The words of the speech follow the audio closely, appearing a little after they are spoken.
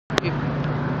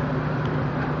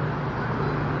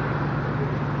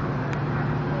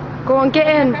Go on, get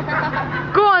in.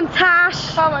 Go on,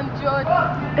 Tash. Come on, George.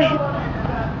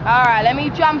 Alright, let me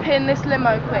jump in this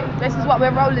limo quick. This is what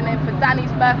we're rolling in for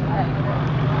Danny's birthday.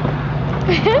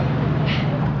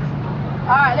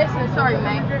 Alright, listen, sorry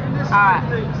mate. Alright.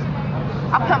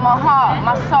 I put my heart,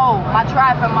 my soul, my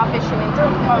drive and my vision into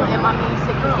promoting my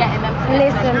music and getting them to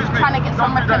listen. Trying to get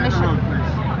some recognition.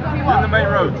 You're in the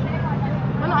main road.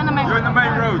 We're not in the main road. You're in the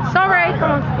main road. Sorry,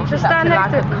 come on. Just stand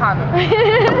next to it. Alright,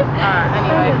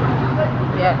 anyway.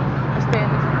 Yeah, let's be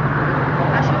in this.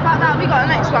 Actually, fuck that, we got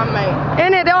the next one, mate.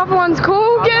 In it, the other one's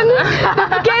cool. Get in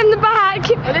the back.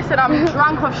 Hey, listen, I'm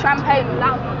drunk off champagne.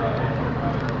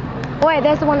 Wait,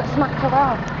 there's the one that smacked her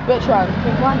out. Which one?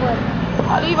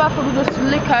 I'll leave her for just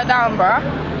lick her down, bruh.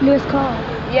 Lewis Carr.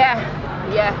 Yeah.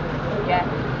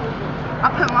 I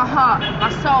put my heart,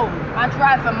 my soul, my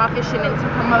drive and my vision into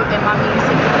promoting my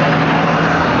music.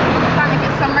 Trying to get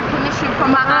some recognition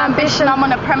from my ambition. I'm on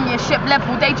a premiership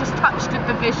level, they just touched the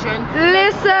division.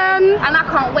 Listen. And I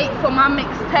can't wait for my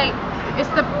mixtape. It's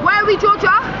the, where are we,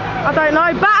 Georgia? I don't know.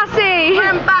 Battersea.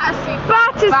 We're in Battersea.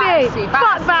 Battersea.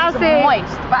 Fuck Battersea.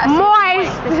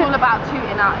 Moist. It's all about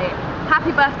tooting out here.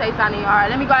 Happy birthday, Danny. Alright,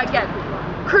 let me go again.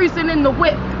 Cruising in the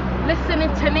whip,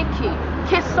 listening to Nicki.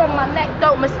 Kiss on my neck,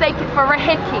 don't mistake it for a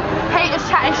hickey. Haters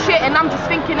chatting shit and I'm just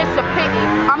thinking it's a pity.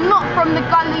 I'm not from the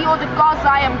gully or the Gaza,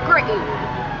 I am gritty.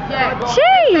 Yeah.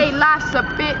 Jeez. They say life's a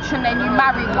bitch and then you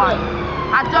marry one.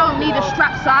 I don't need a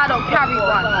strap so I don't carry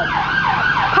one.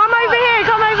 Come over here,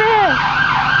 come over here.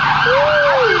 I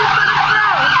do this for the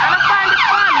thrill and I find it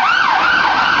fun.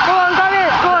 Go on, go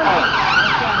in, go on.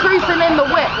 Cruising in the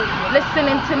whip,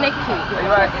 listening to Nicki.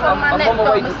 Kiss on my neck,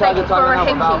 don't mistake it for a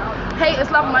hickey.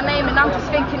 Haters love my name and I'm just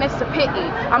thinking it's a pity.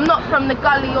 I'm not from the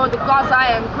gully or the Gaza,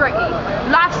 I am gritty.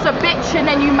 Life's a bitch and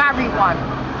then you marry one.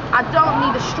 I don't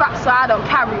need a strap so I don't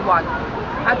carry one.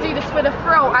 I do this for the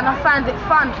thrill and I find it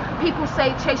fun. People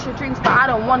say chase your dreams but I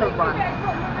don't want to run.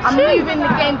 I'm new in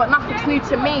the game but nothing's new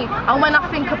to me. And when I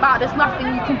think about there's nothing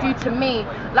you can do to me.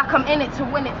 Like I'm in it to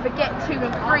win it, forget 2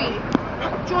 and 3.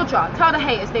 Georgia, tell the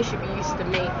haters they should be used to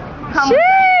me. Come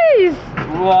Jeez!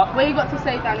 What? What you got to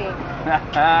say, Danny?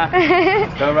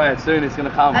 Alright, soon it's gonna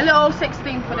come. A little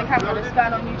 16 for the camera that's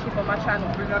going on YouTube on my channel.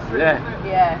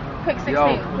 Yeah. Quick 16,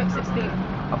 Yo. quick 16.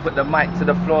 I put the mic to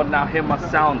the floor, now hear my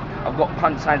sound. I've got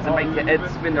punchlines to make your head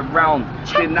spin around.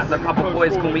 Spin that the couple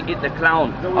boys call me It the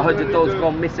Clown. I heard your dog's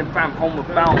gone missing, fam, homeward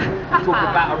bound. Talk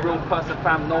about a real person,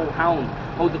 fam, no hound.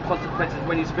 Hold the consequences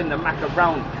when you spin the Mac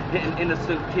around. Hitting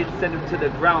innocent kids, send them to the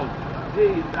ground.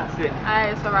 Jeez, that's it.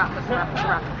 It's a wrap, it's a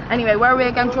wrap. Anyway, where are we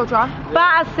again, Georgia?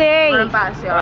 Battersea. We're in Battersea.